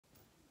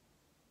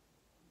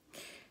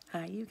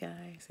Hi, you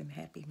guys, and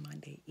happy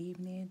Monday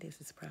evening. This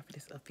is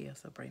Prophetess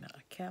Sabrina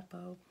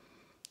Acapo,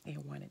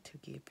 and wanted to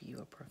give you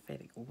a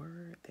prophetic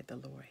word that the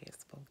Lord has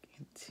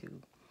spoken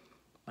to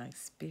my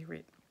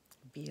spirit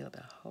via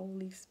the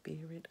Holy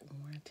Spirit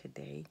on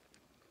today.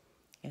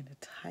 And the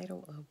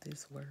title of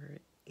this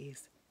word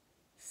is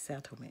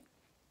settlement.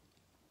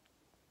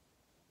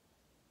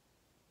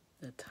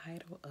 The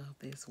title of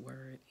this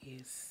word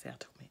is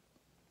settlement.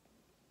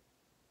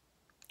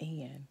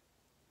 And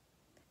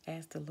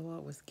as the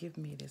Lord was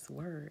giving me this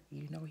word,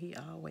 you know, He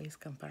always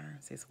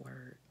confirms His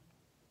word.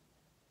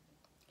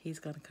 He's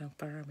going to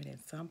confirm it in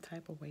some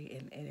type of way,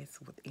 and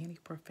it's with any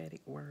prophetic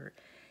word.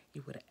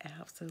 You would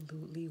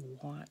absolutely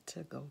want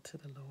to go to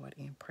the Lord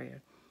in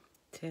prayer,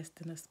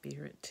 testing the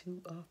Spirit to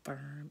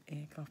affirm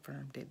and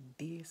confirm that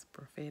this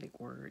prophetic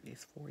word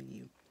is for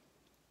you.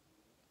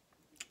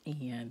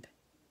 And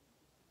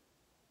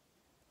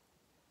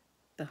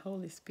the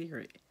Holy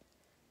Spirit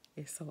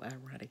is so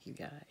ironic, you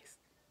guys.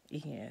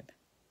 And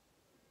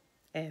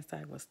as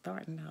I was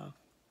starting off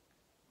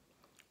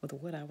with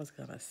what I was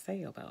going to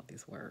say about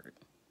this word,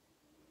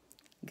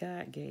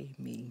 God gave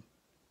me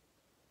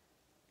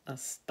a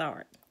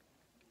start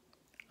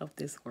of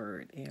this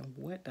word, and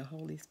what the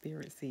Holy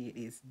Spirit said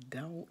is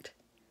don't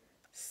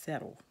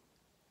settle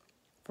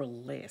for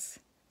less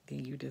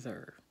than you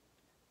deserve.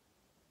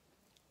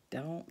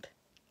 Don't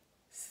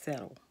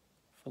settle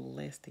for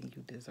less than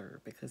you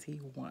deserve, because He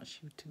wants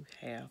you to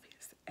have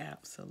His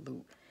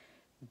absolute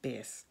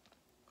best.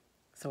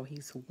 So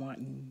He's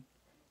wanting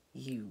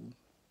you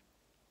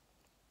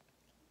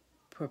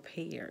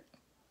prepared.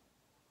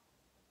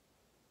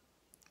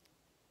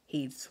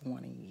 He's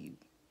wanting you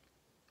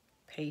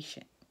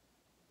patient.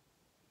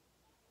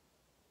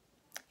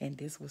 And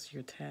this was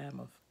your time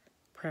of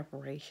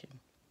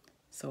preparation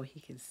so He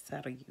can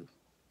settle you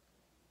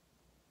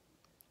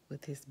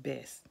with His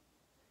best.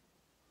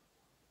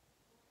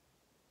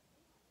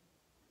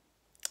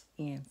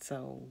 And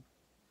so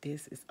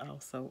this is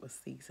also a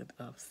season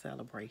of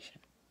celebration.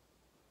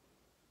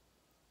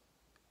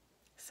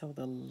 So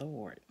the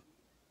Lord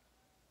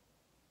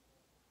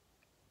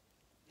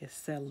is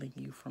settling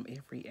you from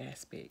every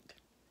aspect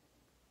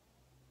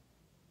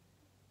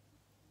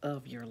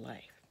of your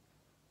life.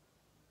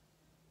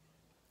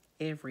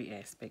 Every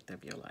aspect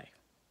of your life.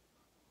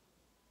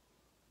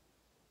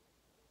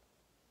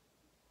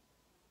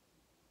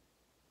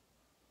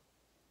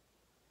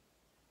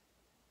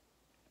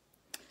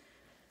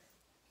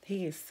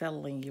 He is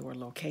settling your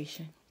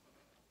location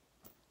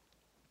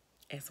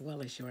as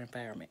well as your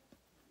environment.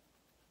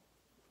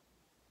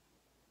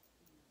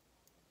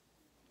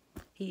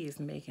 He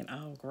is making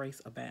all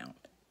grace abound.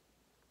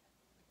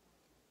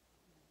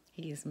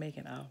 He is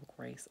making all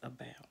grace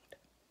abound.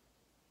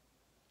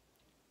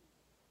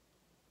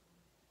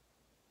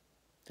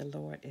 The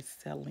Lord is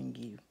settling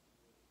you,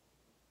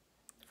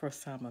 for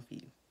some of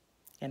you,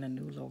 in a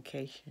new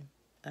location,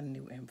 a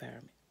new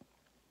environment.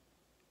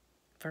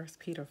 1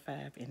 Peter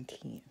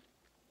 5:10.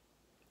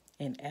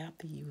 And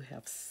after you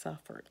have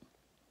suffered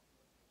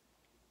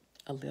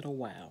a little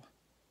while,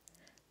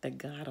 the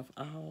God of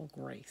all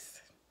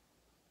grace,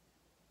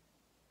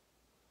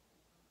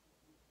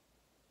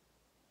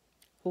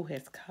 who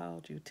has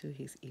called you to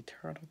His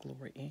eternal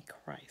glory in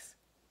Christ,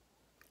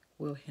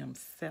 will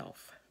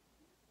Himself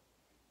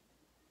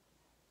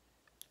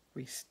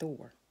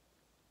restore,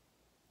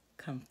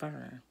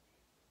 confirm,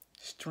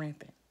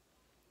 strengthen,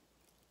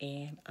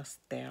 and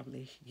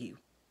establish you.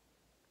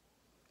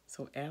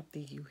 So after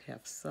you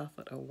have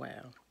suffered a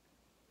while,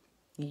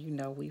 you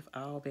know we've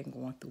all been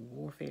going through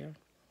warfare.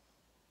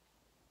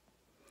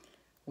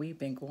 We've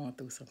been going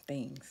through some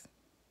things.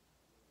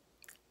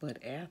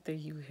 But after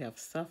you have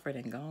suffered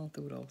and gone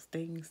through those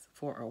things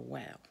for a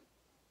while,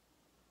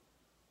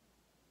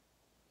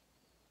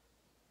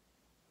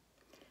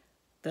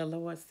 the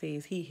Lord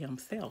says He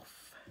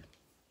Himself,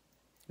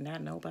 not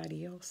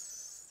nobody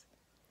else,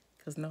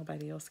 because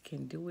nobody else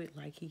can do it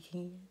like He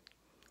can.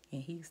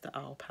 And He's the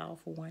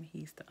all-powerful one.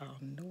 He's the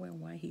all-knowing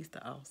one. He's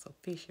the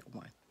all-sufficient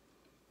one.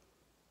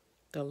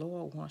 The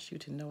Lord wants you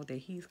to know that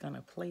He's going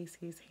to place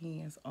His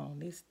hands on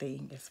this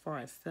thing as far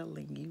as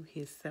settling you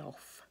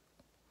Himself.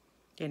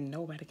 And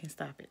nobody can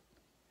stop it.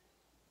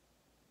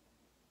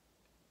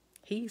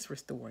 He's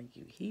restoring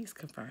you. He's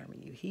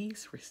confirming you.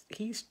 He's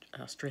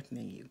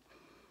strengthening you.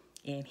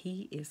 And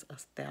He is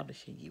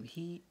establishing you.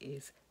 He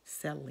is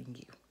settling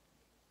you.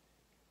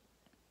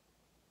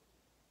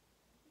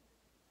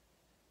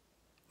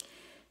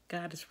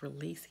 God is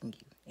releasing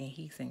you, and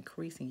He's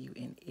increasing you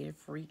in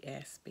every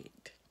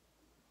aspect,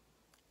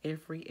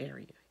 every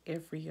area,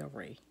 every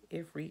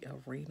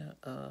arena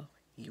of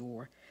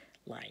your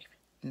life.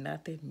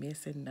 Nothing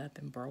missing,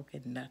 nothing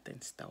broken,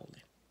 nothing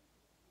stolen.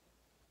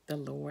 The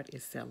Lord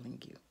is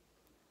settling you.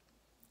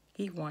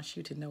 He wants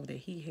you to know that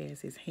He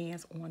has His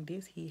hands on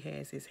this. He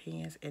has His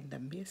hands in the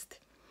midst,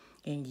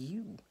 and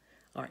you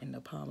are in the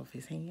palm of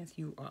His hands.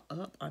 You are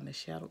up on the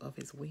shadow of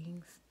His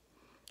wings,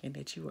 and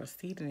that you are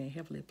seated in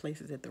heavenly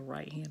places at the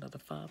right hand of the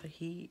Father.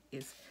 He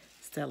is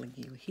settling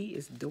you. He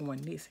is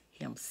doing this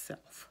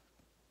Himself.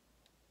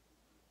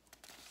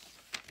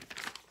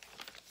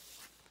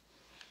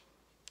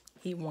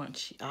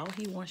 All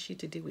he wants you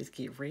to do is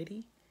get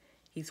ready.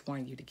 He's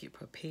wanting you to get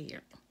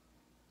prepared.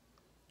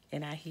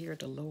 And I hear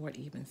the Lord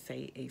even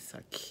say a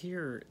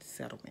secured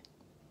settlement.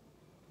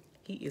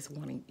 He is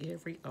wanting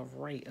every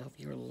array of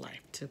your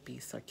life to be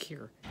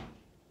secure.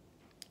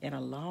 And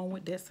along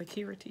with that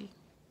security,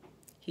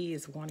 he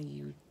is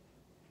wanting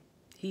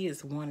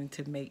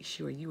to make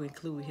sure you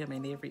include him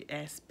in every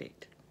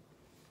aspect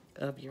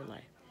of your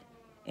life.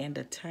 And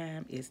the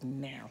time is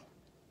now.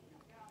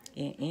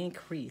 An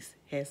increase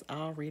has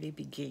already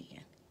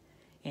begun.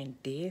 And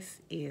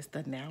this is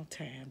the now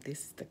time.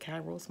 This is the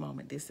Kairos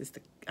moment. This is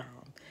the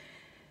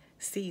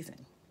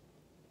season.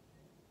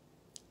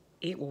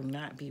 It will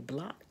not be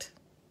blocked,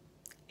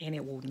 and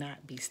it will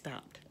not be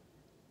stopped.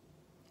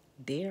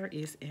 There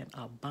is an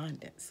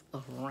abundance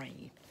of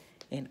rain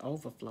and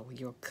overflow.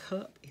 Your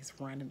cup is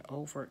running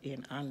over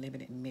in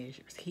unlimited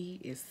measures. He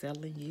is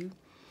selling you,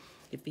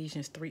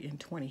 Ephesians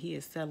 3:20, he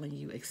is selling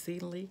you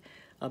exceedingly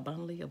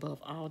abundantly above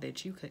all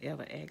that you could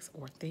ever ask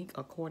or think,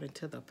 according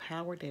to the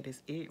power that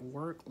is at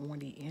work on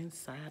the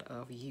inside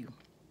of you.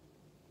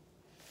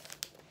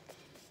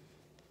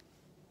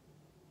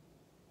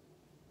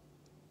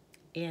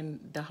 And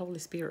the Holy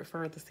Spirit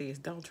further says,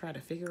 don't try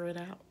to figure it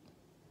out,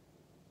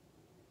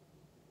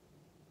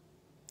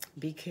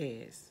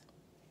 because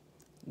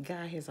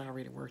God has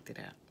already worked it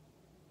out.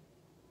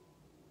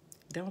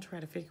 Don't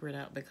try to figure it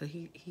out, because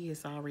he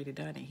has already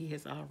done it. He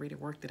has already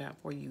worked it out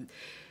for you.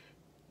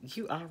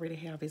 You already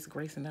have his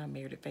grace and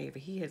unmerited favor.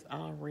 He has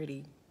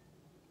already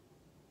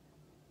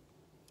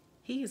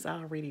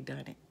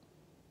done it.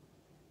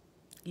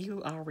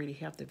 You already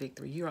have the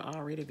victory. You are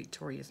already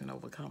victorious and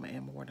overcomer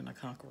and more than a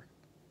conqueror.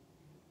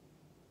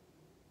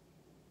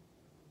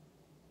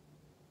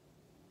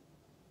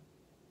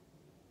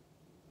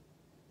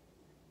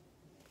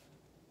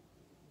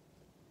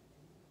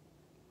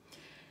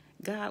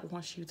 God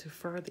wants you to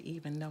further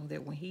even know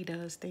that when he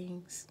does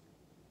things,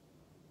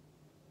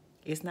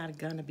 it's not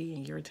going to be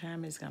in your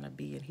time. It's going to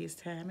be in his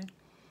timing.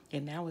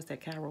 And now it's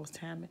that Kairos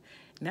timing.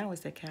 Now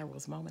it's that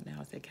Kairos moment. Now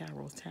it's that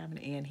Kairos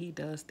timing. And he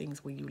does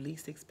things when you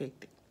least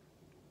expect it.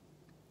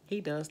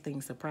 He does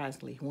things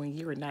surprisingly. When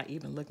you're not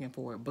even looking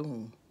for it,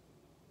 boom.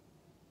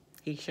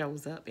 He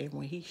shows up. And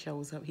when he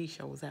shows up, he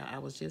shows out. I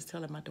was just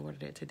telling my daughter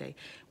that today.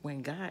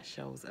 When God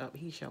shows up,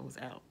 he shows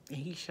out. And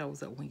he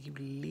shows up when you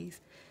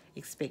least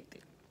expect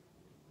it.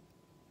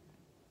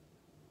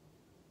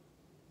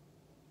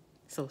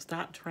 So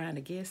stop trying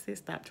to guess it.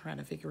 Stop trying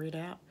to figure it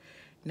out.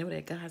 Know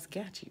that God's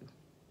got you.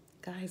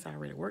 God has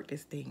already worked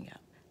this thing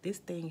out. This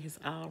thing has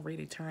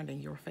already turned in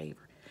your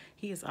favor.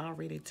 He has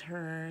already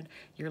turned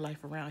your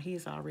life around. He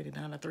has already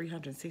done a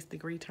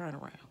 360-degree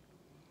turnaround.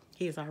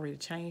 He has already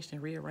changed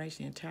and rearranged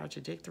the entire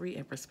trajectory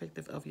and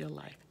perspective of your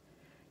life.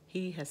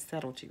 He has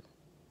settled you.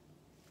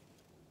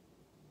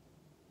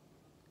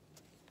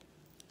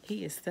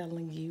 He is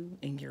selling you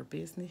in your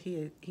business.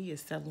 He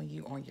is selling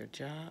you on your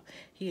job.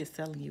 He is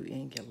selling you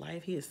in your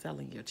life. He is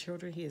selling your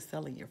children. He is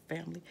selling your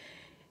family.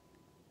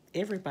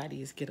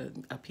 Everybody is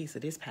getting a piece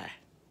of this pie.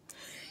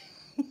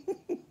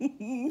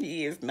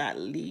 He is not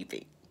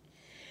leaving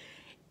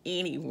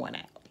anyone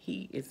out.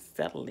 He is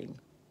settling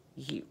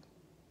you.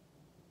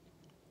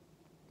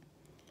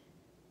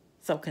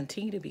 So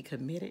continue to be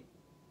committed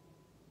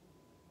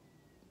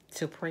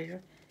to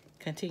prayer.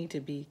 Continue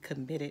to be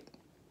committed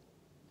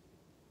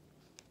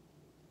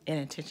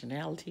in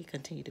intentionality.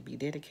 Continue to be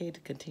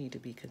dedicated. Continue to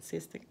be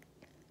consistent,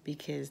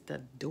 because the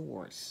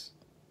doors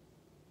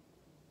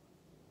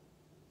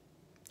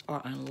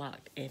are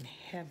unlocked and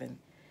heaven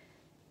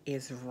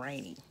is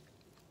raining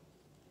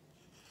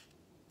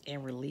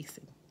and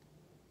releasing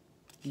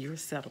your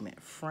settlement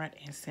front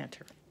and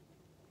center.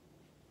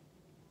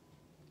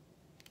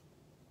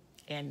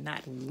 And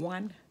not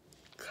one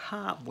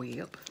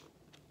cobweb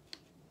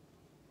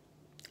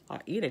or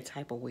any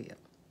type of web,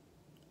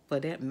 for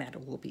that matter,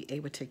 will be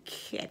able to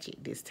catch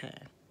it this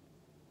time.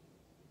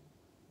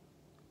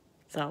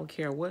 So I don't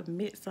care what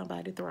mitt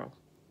somebody throw.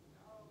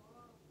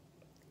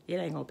 It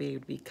ain't going to be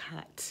able to be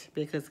caught,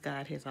 because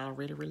God has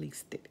already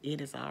released it. It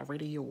is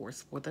already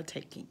yours for the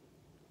taking.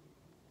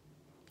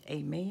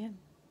 Amen.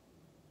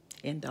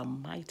 In the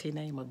mighty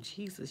name of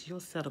Jesus, your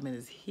settlement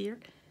is here.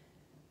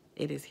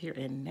 It is here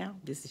and now.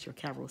 This is your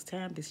Kairos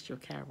time. This is your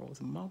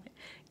Kairos moment.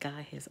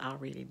 God has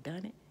already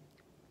done it.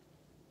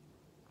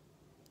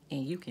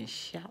 And you can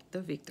shout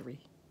the victory,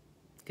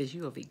 because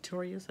you are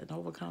victorious and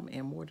overcome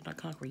and more than a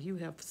conqueror. You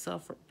have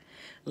suffered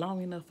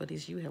long enough for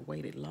this. You have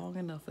waited long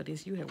enough for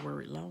this. You have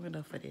worried long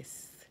enough for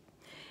this.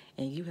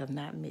 And you have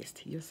not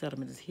missed. Your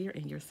settlement is here,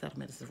 and your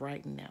settlement is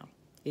right now.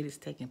 It is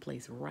taking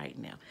place right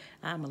now.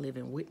 I'm a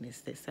living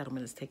witness that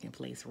settlement is taking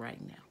place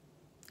right now.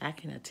 I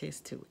can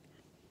attest to it.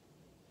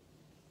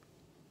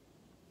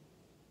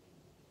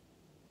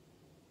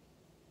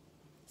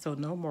 So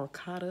no more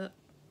caught up,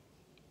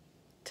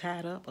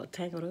 tied up, or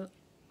tangled up,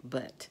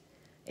 but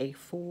a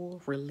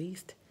full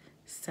released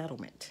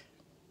settlement.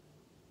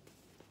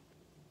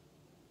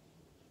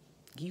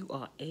 You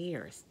are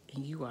heirs,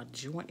 and you are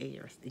joint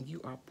heirs, and you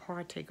are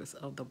partakers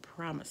of the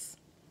promise.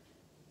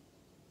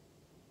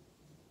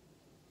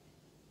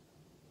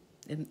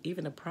 And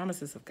even the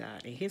promises of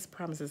God. And his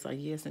promises are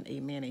yes and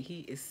amen. And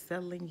he is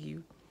settling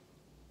you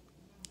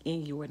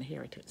in your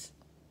inheritance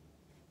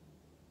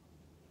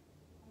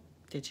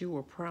that you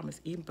were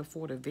promised even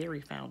before the very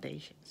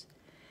foundations.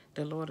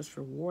 The Lord is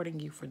rewarding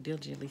you for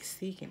diligently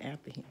seeking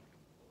after him.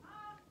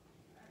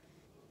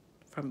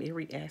 From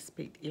every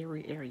aspect,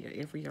 every area,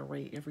 every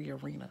array, every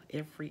arena,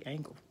 every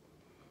angle.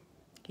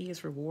 He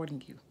is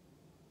rewarding you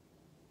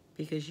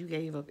because you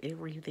gave up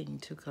everything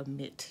to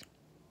commit,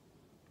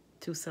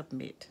 to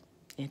submit,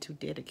 and to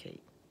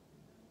dedicate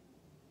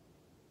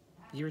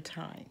your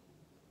time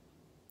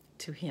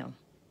to him,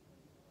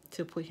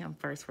 to put him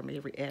first from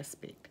every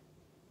aspect,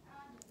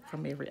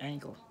 from every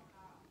angle.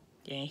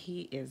 And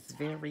he is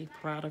very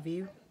proud of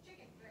you.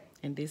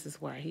 And this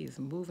is why he is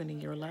moving in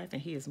your life,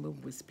 and he is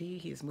moving with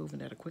speed. He is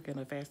moving at a quicker and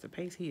a faster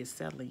pace. He is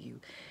settling you.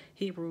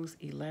 Hebrews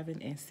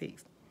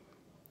 11:6.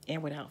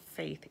 And without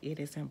faith, it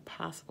is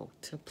impossible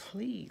to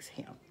please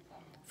him.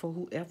 For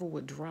whoever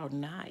would draw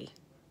nigh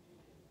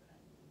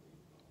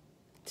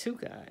to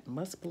God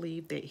must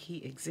believe that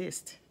he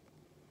exists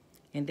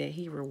and that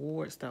he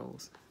rewards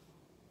those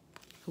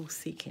who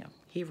seek him.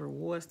 He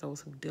rewards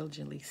those who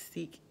diligently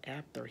seek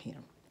after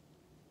him.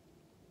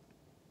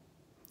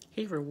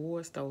 He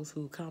rewards those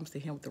who comes to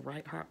him with the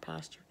right heart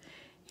posture.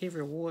 He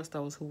rewards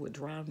those who would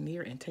draw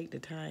near and take the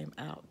time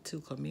out to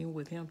commune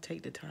with him,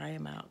 take the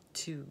time out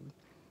to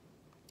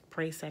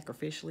pray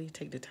sacrificially,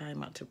 take the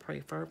time out to pray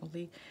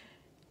fervently.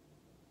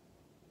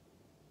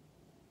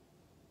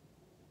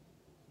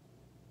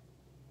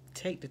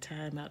 Take the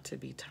time out to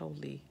be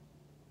totally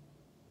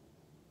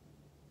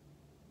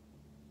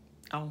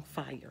on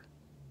fire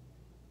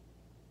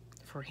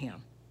for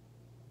him.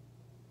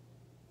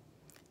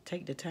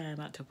 Take the time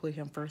out to put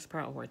him first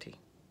priority.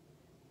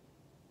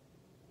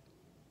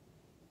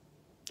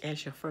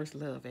 As your first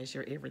love, as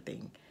your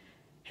everything.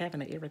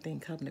 Having an everything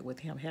covenant with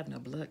him, having a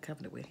blood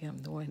covenant with him,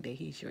 knowing that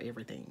he's your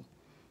everything.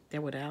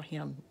 That without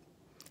him,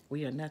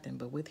 we are nothing,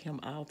 but with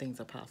him, all things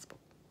are possible.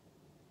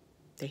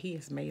 That he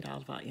has made all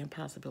of our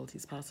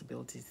impossibilities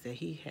possibilities, that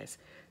he has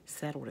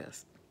settled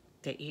us,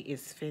 that it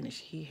is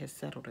finished. He has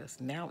settled us.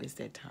 Now is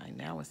that time.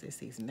 Now is that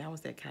season. Now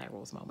is that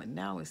Kairos moment.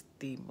 Now is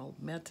the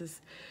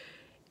momentous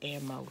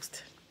and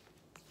most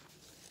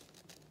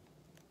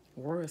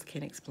words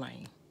can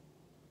explain.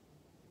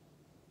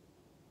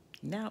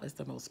 Now is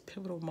the most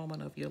pivotal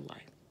moment of your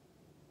life.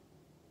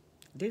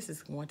 This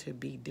is going to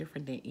be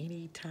different than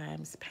any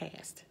times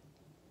past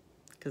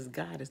because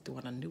God is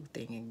doing a new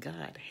thing and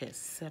God has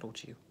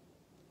settled you.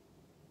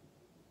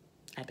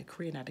 I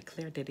decree and I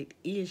declare that it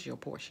is your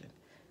portion.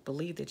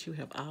 Believe that you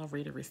have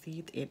already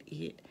received and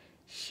it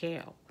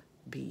shall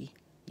be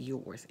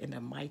yours. In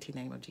the mighty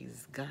name of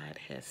Jesus, God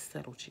has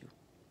settled you.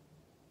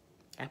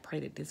 I pray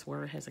that this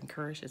word has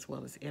encouraged as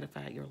well as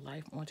edified your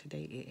life on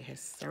today. It has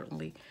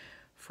certainly,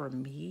 for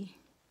me,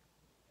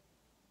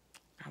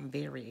 I'm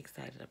very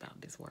excited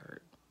about this word.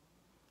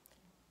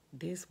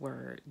 This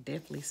word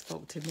definitely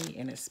spoke to me,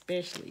 and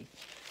especially,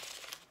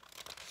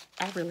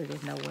 I really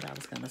didn't know what I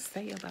was going to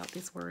say about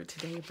this word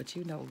today, but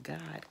you know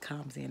God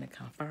comes in and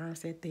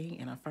confirms that thing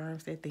and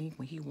affirms that thing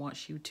when he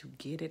wants you to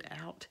get it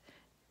out.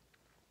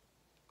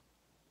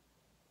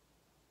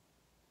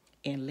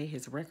 And let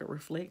his record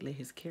reflect, let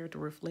his character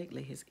reflect,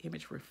 let his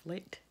image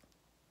reflect,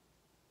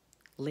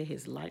 let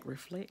his light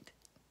reflect.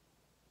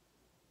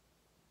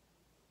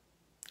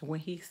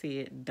 When he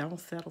said, don't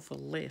settle for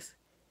less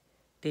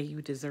than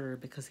you deserve,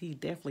 because he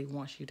definitely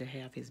wants you to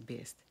have his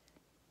best.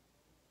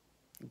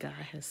 God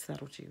has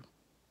settled you.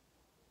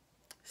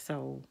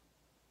 So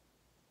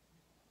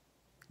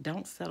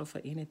don't settle for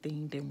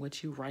anything than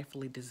what you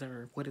rightfully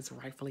deserve, what is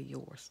rightfully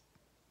yours.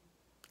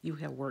 You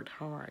have worked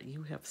hard.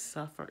 You have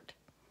suffered.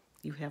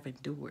 You have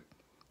endured.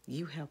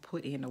 You have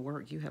put in the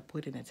work. You have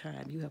put in the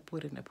time. You have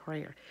put in the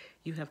prayer.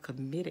 You have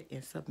committed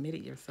and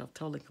submitted yourself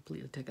totally and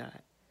completely to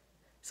God.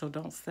 So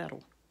don't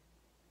settle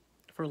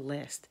for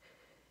less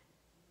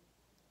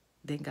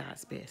than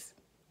God's best.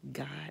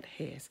 God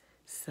has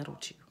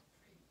settled you.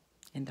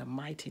 In the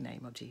mighty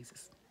name of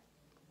Jesus.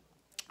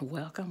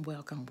 Welcome,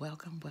 welcome,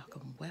 welcome,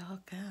 welcome,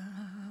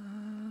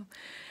 welcome.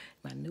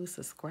 My new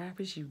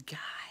subscribers, you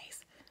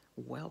guys,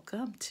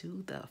 welcome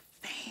to the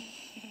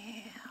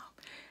fam.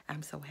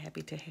 I'm so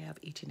happy to have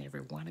each and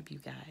every one of you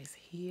guys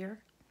here.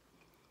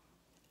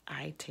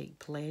 I take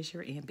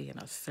pleasure in being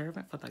a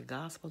servant for the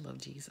gospel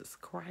of Jesus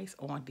Christ.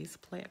 On this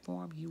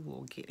platform, you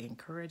will get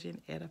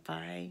encouraging,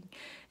 edifying,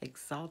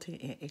 exalting,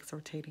 and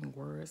exhortating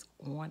words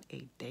on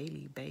a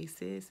daily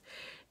basis.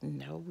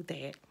 Know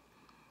that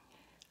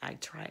I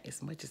try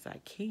as much as I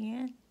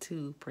can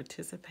to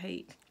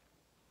participate.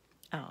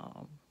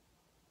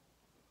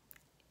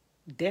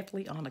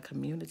 Definitely on a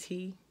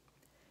community.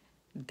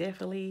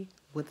 Definitely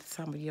with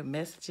some of your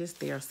messages.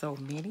 There are so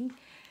many.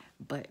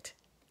 But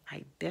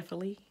I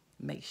definitely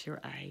make sure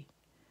I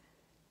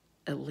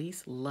at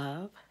least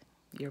love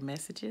your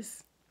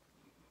messages.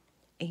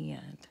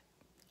 And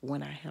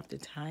when I have the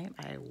time,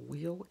 I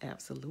will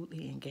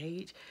absolutely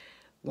engage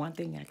One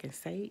thing I can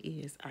say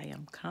is I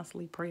am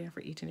constantly praying for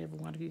each and every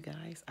one of you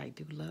guys. I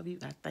do love you.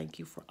 I thank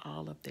you for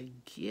all of the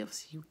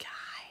gifts, you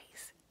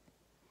guys.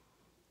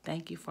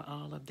 Thank you for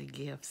all of the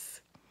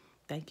gifts.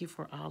 Thank you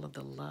for all of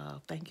the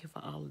love. Thank you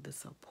for all of the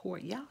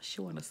support. Y'all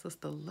showing a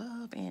sister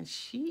love, and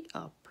she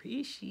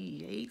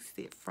appreciates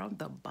it from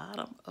the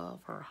bottom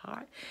of her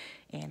heart.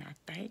 And I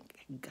thank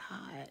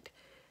God.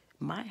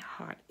 My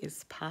heart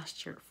is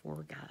postured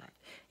for God,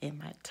 and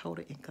my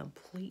total and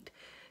complete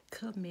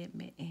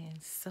commitment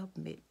and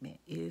submitment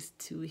is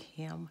to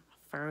Him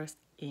first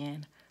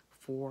and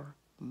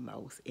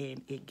foremost.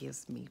 And it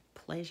gives me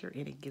pleasure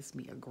and it gives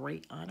me a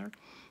great honor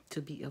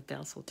to be a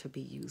vessel to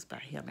be used by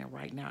Him. And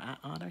right now,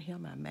 I honor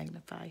Him, I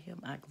magnify Him,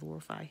 I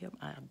glorify Him,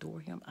 I adore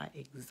Him, I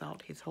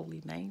exalt His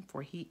holy name,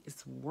 for He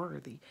is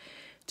worthy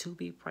to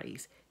be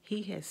praised.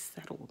 He has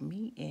settled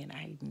me, and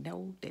I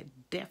know that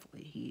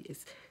definitely He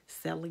is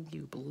settling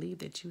you. Believe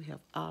that you have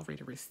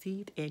already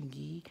received, and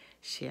ye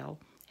shall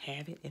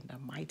have it in the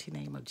mighty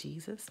name of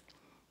Jesus.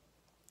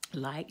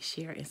 Like,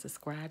 share, and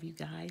subscribe, you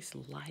guys.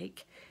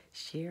 Like,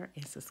 share,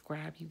 and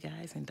subscribe, you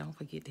guys. And don't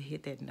forget to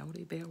hit that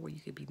noti bell where you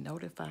can be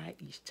notified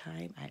each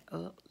time I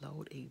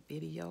upload a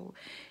video.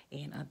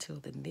 And until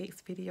the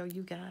next video,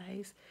 you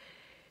guys,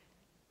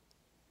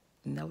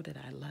 know that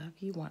I love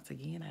you. Once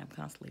again, I am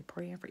constantly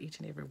praying for each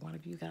and every one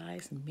of you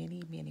guys.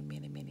 Many, many,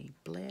 many, many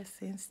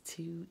blessings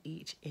to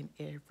each and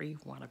every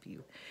one of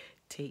you.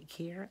 Take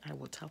care. I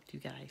will talk to you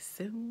guys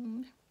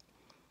soon.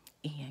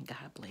 And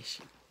God bless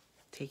you.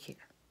 Take care.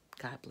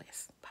 God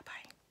bless.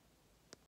 Bye-bye.